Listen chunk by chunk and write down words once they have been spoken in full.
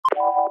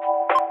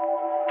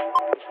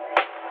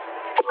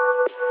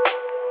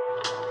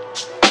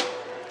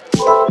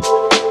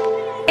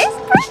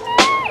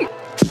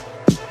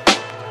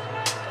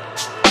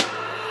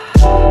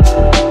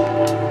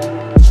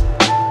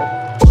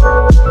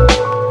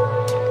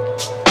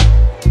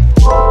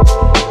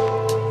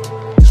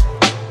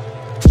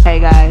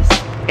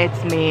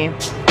It's me.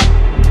 Look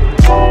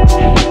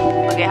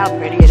at how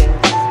pretty it is.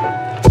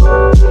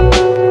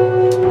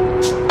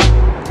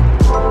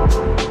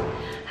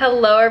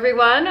 Hello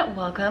everyone,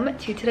 welcome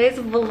to today's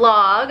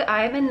vlog.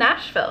 I am in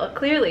Nashville,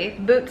 clearly.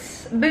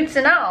 Boots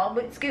and all,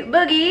 boot scoot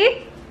boogie.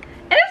 And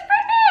it's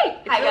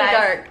Brittany! It's really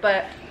dark,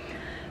 but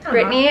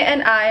Brittany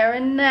and I are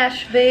in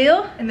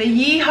Nashville. In the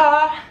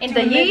yeehaw. In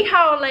the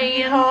yeehaw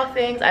land. Yeehaw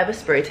things. I have a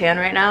spray tan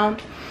right now.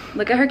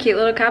 Look at her cute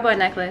little cowboy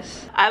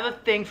necklace. I have a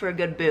thing for a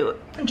good boot.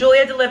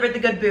 Julia delivered the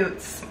good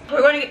boots.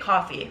 We're going to get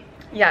coffee.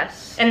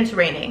 Yes. And it's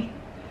raining.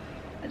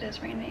 It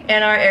is raining.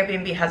 And our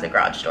Airbnb has a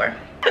garage door.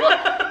 Well,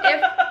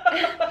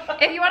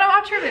 if you want to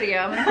watch her video,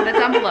 I'm gonna put it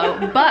down below.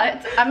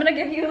 But I'm gonna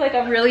give you like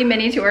a really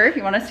mini tour. If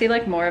you want to see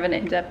like more of an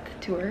in-depth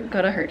tour,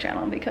 go to her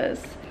channel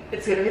because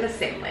it's gonna be the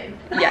same lane.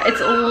 Yeah, it's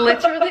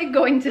literally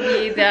going to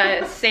be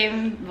the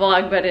same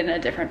vlog but in a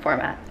different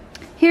format.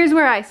 Here's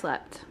where I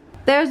slept.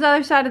 There's the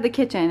other side of the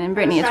kitchen, and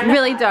Brittany, it's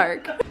really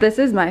dark. This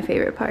is my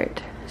favorite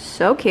part.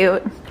 So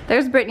cute.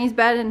 There's Brittany's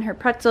bed and her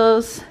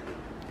pretzels,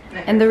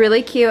 and the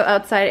really cute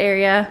outside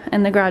area,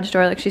 and the garage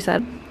door, like she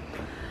said.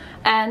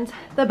 And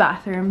the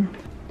bathroom.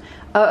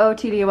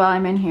 OOTD while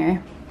I'm in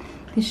here.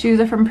 These shoes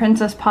are from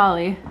Princess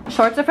Polly.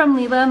 Shorts are from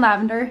Lila and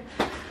Lavender.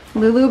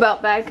 Lulu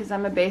belt bag, because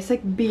I'm a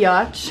basic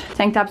biatch.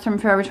 Tank tops from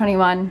Forever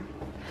 21.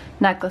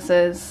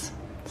 Necklaces.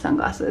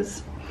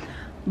 Sunglasses.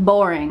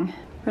 Boring.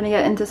 We're gonna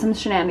get into some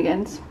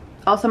shenanigans.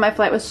 Also, my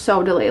flight was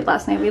so delayed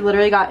last night. We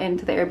literally got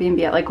into the Airbnb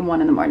at like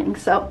 1 in the morning.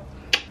 So,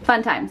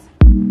 fun times.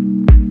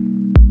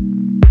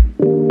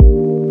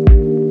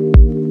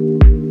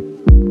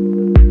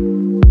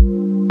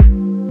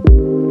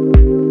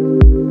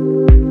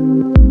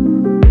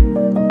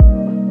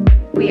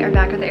 We are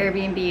back at the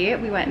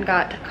Airbnb. We went and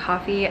got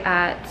coffee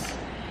at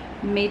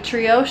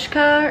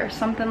Matryoshka or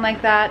something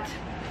like that.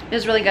 It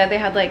was really good. They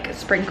had like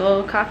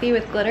sprinkle coffee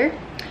with glitter.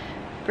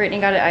 Brittany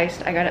got it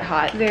iced, I got it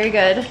hot. Very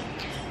good.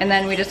 And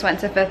then we just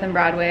went to 5th and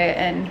Broadway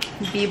and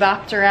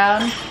bebopped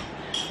around.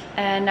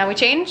 And now we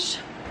changed.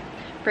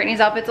 Brittany's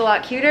outfit's a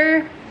lot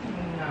cuter.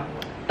 No.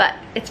 But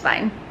it's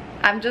fine.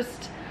 I'm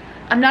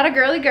not a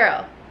girly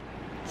girl.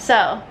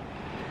 So,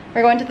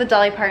 we're going to the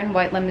Dolly Parton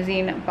White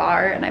Limousine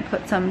bar, and I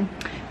put some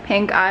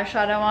pink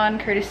eyeshadow on,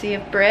 courtesy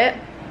of Brit.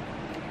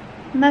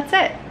 And that's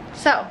it.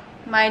 So,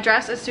 my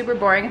dress is super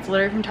boring. It's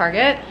literally from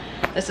Target.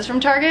 This is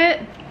from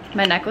Target.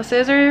 My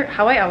necklaces are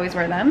how I always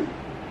wear them.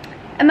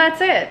 And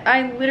that's it.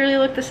 I literally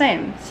look the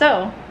same.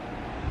 So,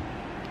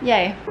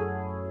 yay.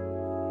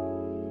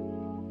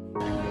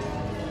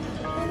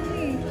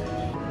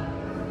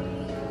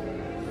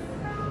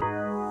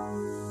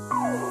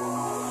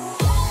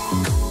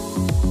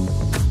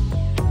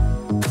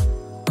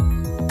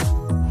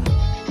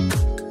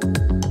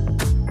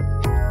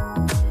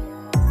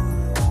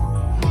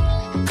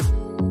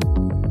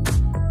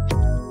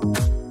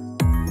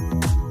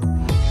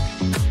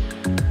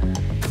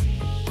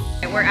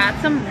 We're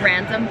at some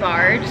random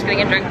bar, just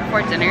getting a drink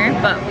before dinner,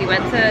 but we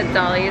went to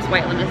Dolly's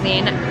White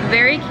Limousine.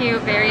 Very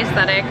cute, very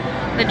aesthetic.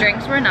 The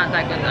drinks were not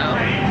that good though.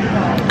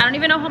 I don't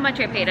even know how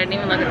much I paid, I didn't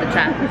even look at the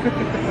tab.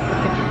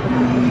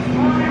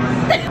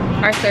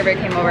 Our server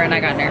came over and I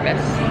got nervous.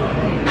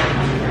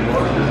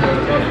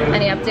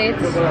 Any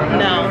updates?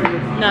 No,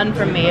 none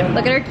from me.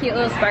 Look at her cute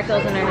little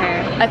sparkles in her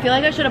hair. I feel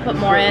like I should have put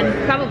more in.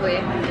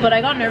 Probably. But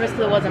I got nervous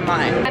because it wasn't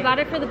mine. I bought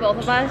it for the both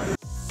of us.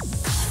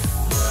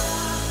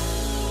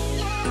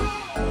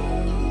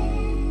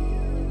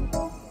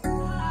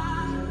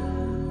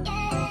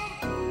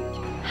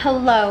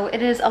 Hello,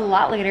 it is a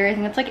lot later. I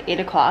think it's like 8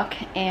 o'clock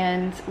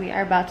and we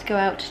are about to go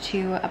out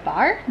to a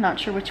bar. Not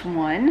sure which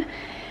one.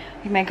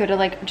 We might go to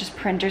like just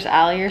Printer's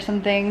Alley or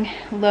something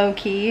low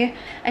key.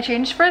 I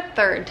changed for a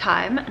 3rd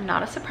time,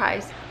 not a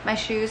surprise. My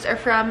shoes are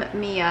from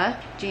Mia.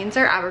 Jeans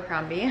are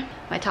Abercrombie.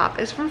 My top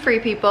is from Free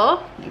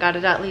People. I got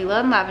it at Lila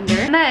and Lavender.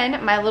 And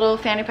then my little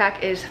fanny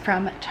pack is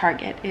from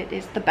Target. It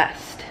is the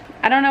best.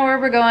 I don't know where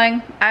we're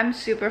going. I'm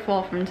super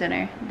full from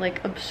dinner,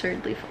 like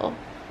absurdly full.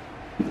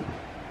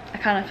 I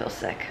kind of feel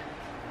sick.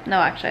 No,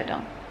 actually I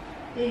don't.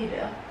 Yeah, you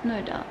do. No,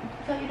 I don't.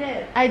 I thought you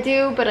did. I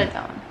do, but I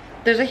don't.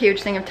 There's a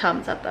huge thing of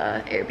Tums at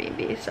the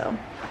Airbnb, so.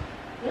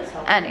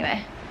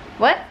 Anyway.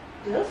 What?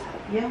 Do those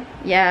help you?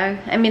 Yeah,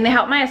 I mean, they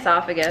help my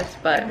esophagus,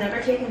 but. I've never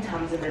taken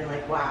Tums and been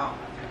like, wow.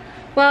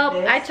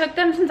 Well, I took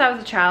them since I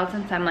was a child,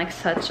 since I'm like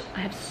I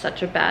have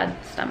such a bad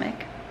stomach.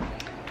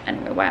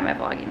 Anyway, why am I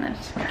vlogging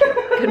this?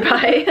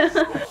 Goodbye.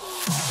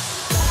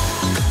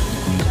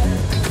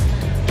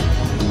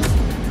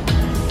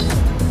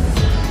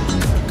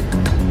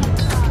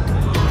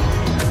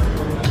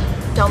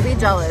 Don't be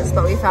jealous,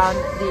 but we found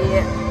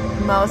the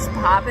most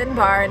poppin'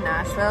 bar in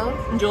Nashville.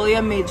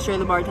 Julia made sure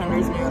the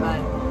bartenders knew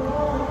that.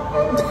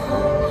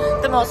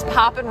 The most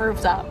poppin'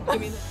 rooftop.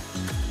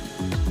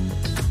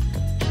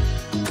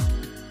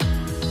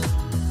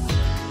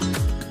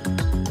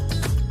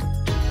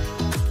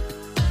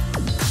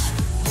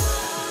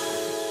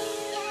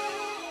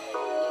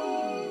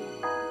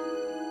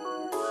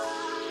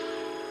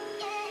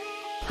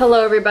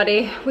 Hello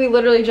everybody. We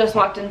literally just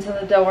walked into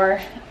the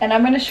door and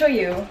I'm gonna show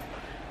you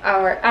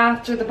our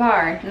after the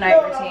bar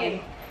night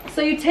routine.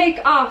 So you take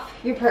off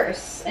your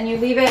purse and you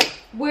leave it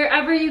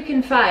wherever you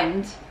can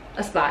find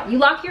a spot. You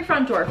lock your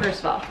front door first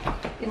of all.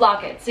 You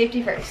lock it,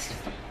 safety first.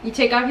 You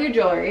take off your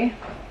jewelry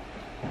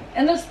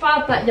in the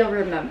spot that you'll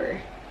remember.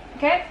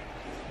 Okay?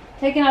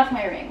 Taking off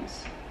my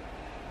rings.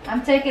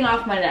 I'm taking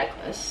off my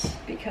necklace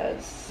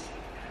because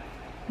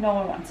no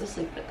one wants to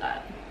sleep with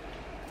that.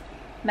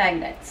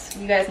 Magnets.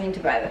 You guys need to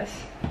buy this.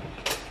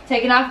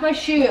 Taking off my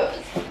shoes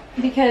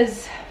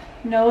because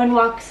no one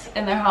walks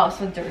in their house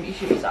with dirty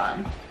shoes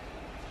on.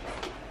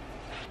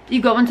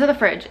 You go into the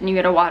fridge and you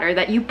get a water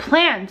that you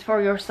planned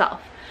for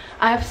yourself.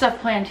 I have stuff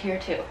planned here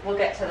too. We'll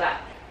get to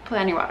that.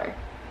 Plan your water.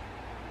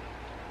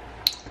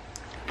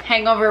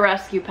 Hangover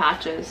rescue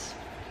patches.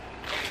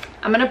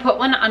 I'm gonna put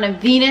one on a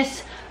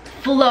Venus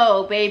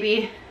Flow,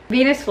 baby.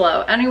 Venus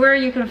Flow, anywhere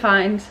you can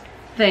find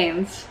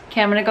things.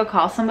 Okay, I'm gonna go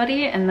call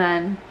somebody and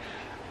then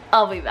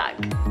I'll be back.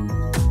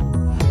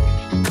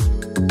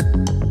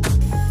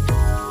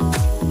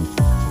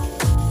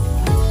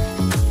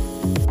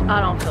 I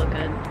don't feel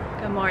good.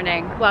 Good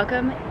morning.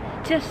 Welcome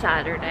to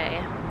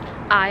Saturday.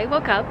 I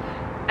woke up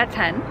at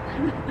 10.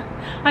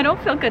 I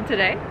don't feel good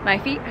today. My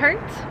feet hurt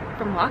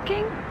from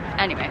walking.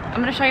 Anyway, I'm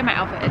gonna show you my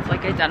outfit. It's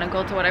like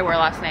identical to what I wore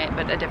last night,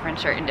 but a different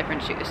shirt and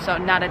different shoes. So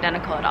not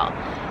identical at all.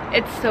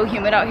 It's so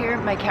humid out here,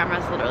 my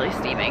camera's literally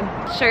steaming.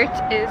 Shirt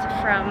is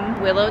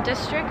from Willow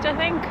District, I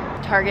think.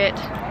 Target,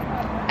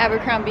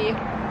 Abercrombie,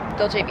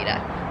 Dolce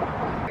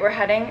Vita. We're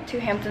heading to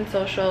Hampton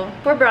Social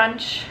for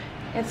brunch.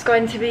 It's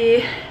going to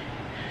be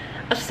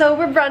a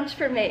sober brunch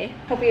for me.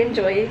 Hope you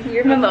enjoy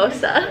your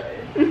mimosa.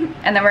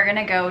 And then we're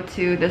gonna go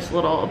to this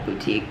little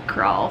boutique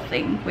crawl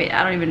thing. Wait,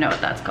 I don't even know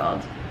what that's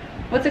called.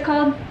 What's it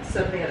called?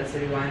 Something at the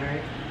City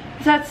Winery.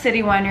 It's at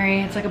City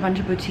Winery. It's like a bunch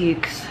of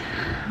boutiques.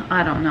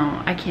 I don't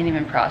know. I can't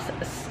even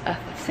process a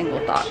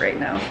single thought right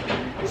now.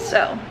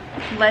 So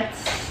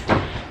let's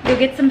go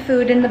get some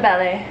food in the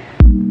belly.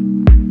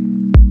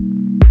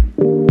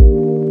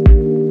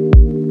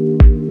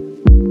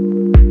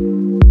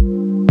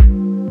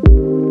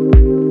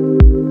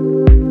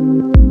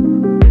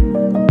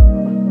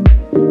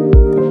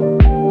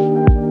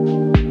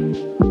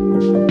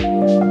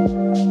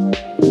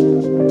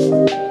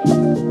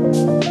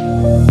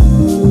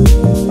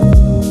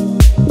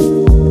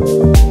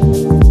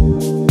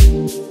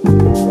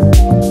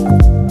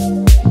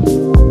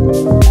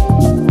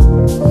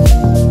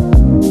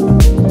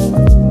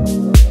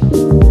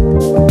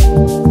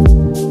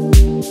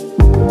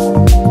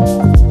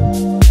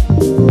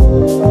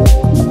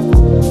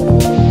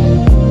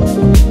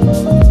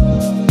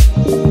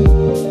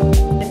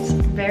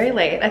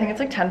 I think it's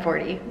like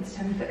 10:40. It's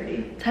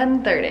 10:30.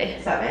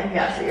 10:30. 7,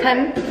 yeah, so you're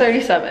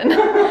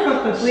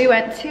 10:37. We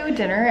went to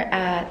dinner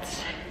at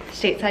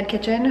Stateside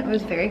Kitchen. It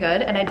was very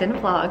good and I didn't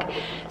vlog.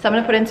 So I'm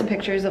gonna put in some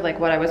pictures of like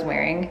what I was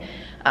wearing.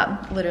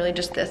 Literally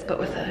just this, but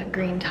with a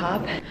green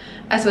top.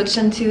 I switched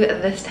into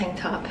this tank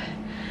top.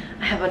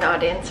 I have an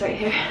audience right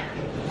here.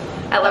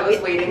 I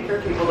was waiting for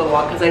people to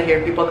walk because I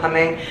hear people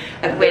coming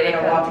and waiting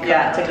to walk.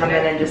 Yeah, to come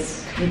in and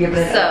just give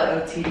it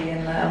an OTD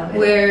in the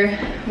elevator.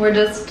 We're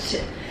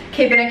just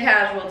keeping it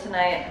casual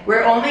tonight.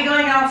 We're only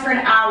going out for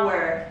an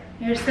hour.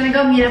 You're just gonna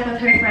go meet up with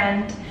her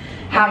friend,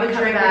 have a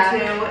drink or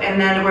two, and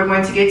then we're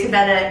going to get to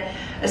bed at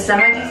a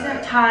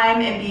semi-decent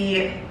time and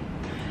be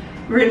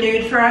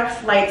renewed for our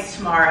flights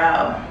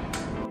tomorrow.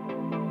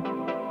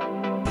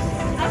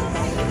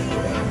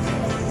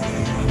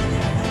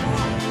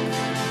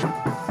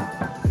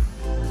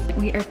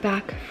 We are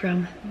back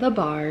from the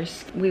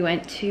bars. We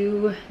went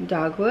to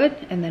Dogwood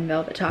and then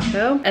Velvet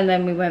Taco, and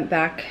then we went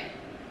back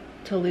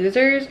to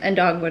Losers and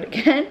Dogwood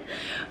again.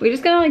 We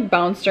just kind of like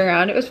bounced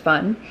around. It was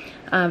fun.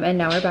 And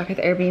now we're back at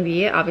the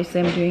Airbnb.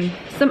 Obviously I'm doing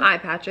some eye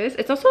patches.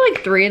 It's also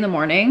like 3 in the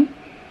morning,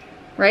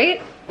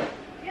 right?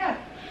 Yeah.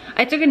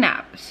 I took a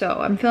nap, so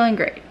I'm feeling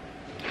great.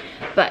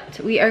 But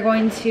we are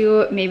going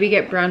to maybe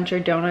get brunch or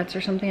donuts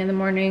or something in the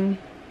morning.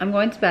 I'm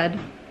going to bed.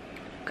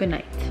 Good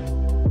night.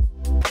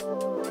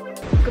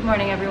 Good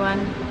morning,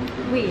 everyone.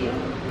 We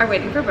are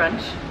waiting for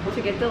brunch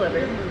to get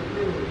delivered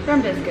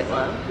from Biscuit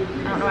Love.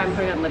 I don't know why I'm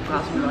putting on lip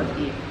gloss when I love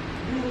to eat.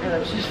 My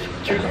lips just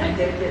drooping.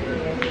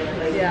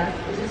 Yeah,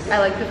 I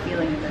like the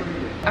feeling of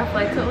it. Our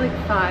flight's at like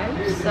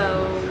 5,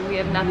 so we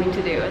have nothing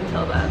to do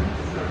until then.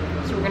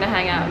 So we're gonna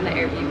hang out in the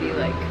Airbnb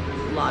like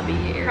lobby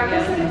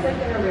area. It's like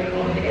gonna rain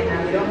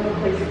and we don't have a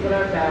place to put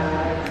our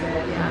bags.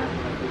 Yeah.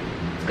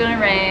 It's gonna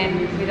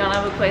rain, we don't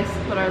have a place to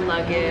put our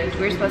luggage.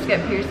 We were supposed to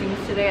get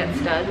piercings today at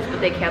Studs,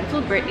 but they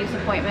canceled Brittany's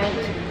appointment,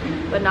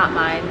 but not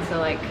mine, so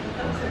like,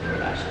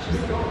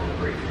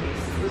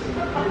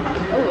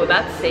 oh,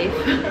 that's safe.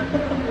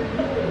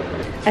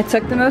 I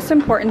took the most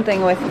important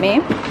thing with me,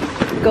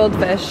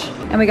 goldfish,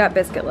 and we got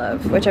Biscuit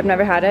Love, which I've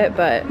never had it,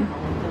 but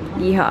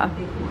yeehaw.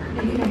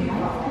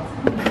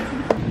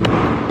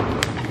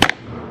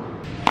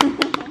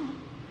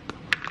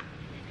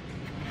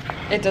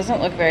 It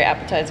doesn't look very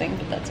appetizing,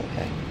 but that's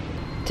okay.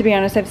 To be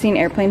honest, I've seen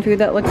airplane food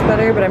that looks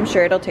better, but I'm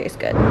sure it'll taste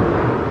good.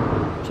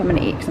 So I'm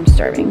gonna eat because I'm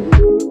starving.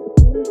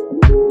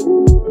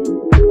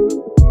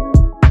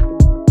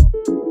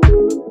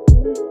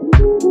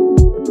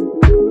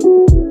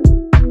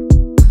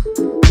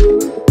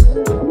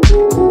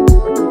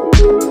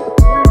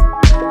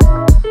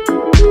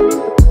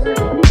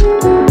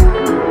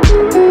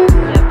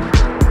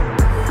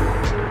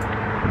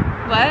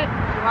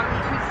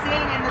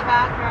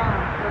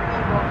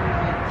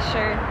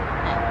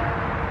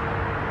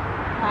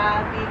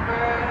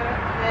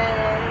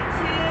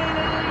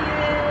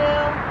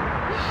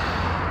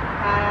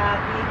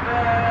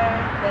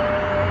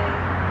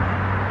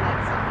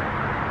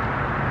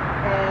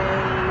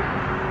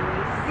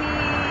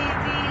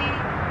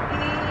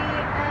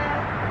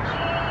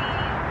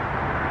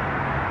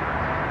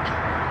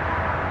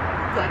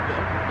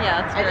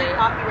 That's great. I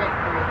did copyright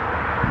free.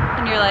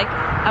 And you're like,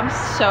 I'm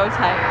so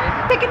tired.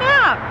 Take a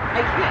nap. I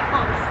can't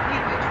fall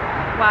asleep. I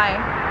try. Why?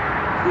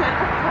 I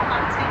don't know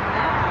how to take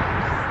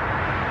naps.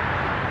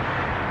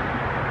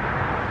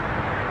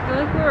 I feel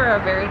like we were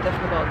a very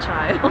difficult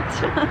child.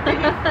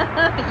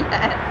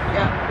 Yes.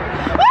 Yeah.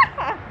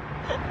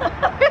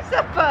 There's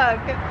a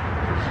bug.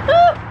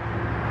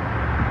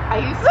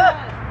 I used to,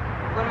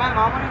 when my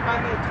mom wanted to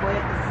buy me a toy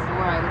at the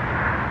store, I would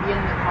be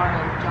in the car and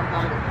I would jump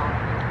out of the car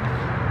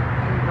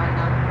and run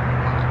down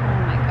Oh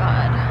my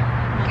god.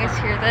 You guys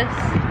hear this?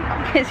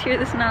 You guys hear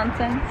this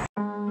nonsense?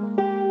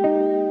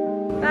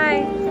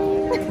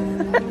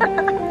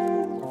 Bye.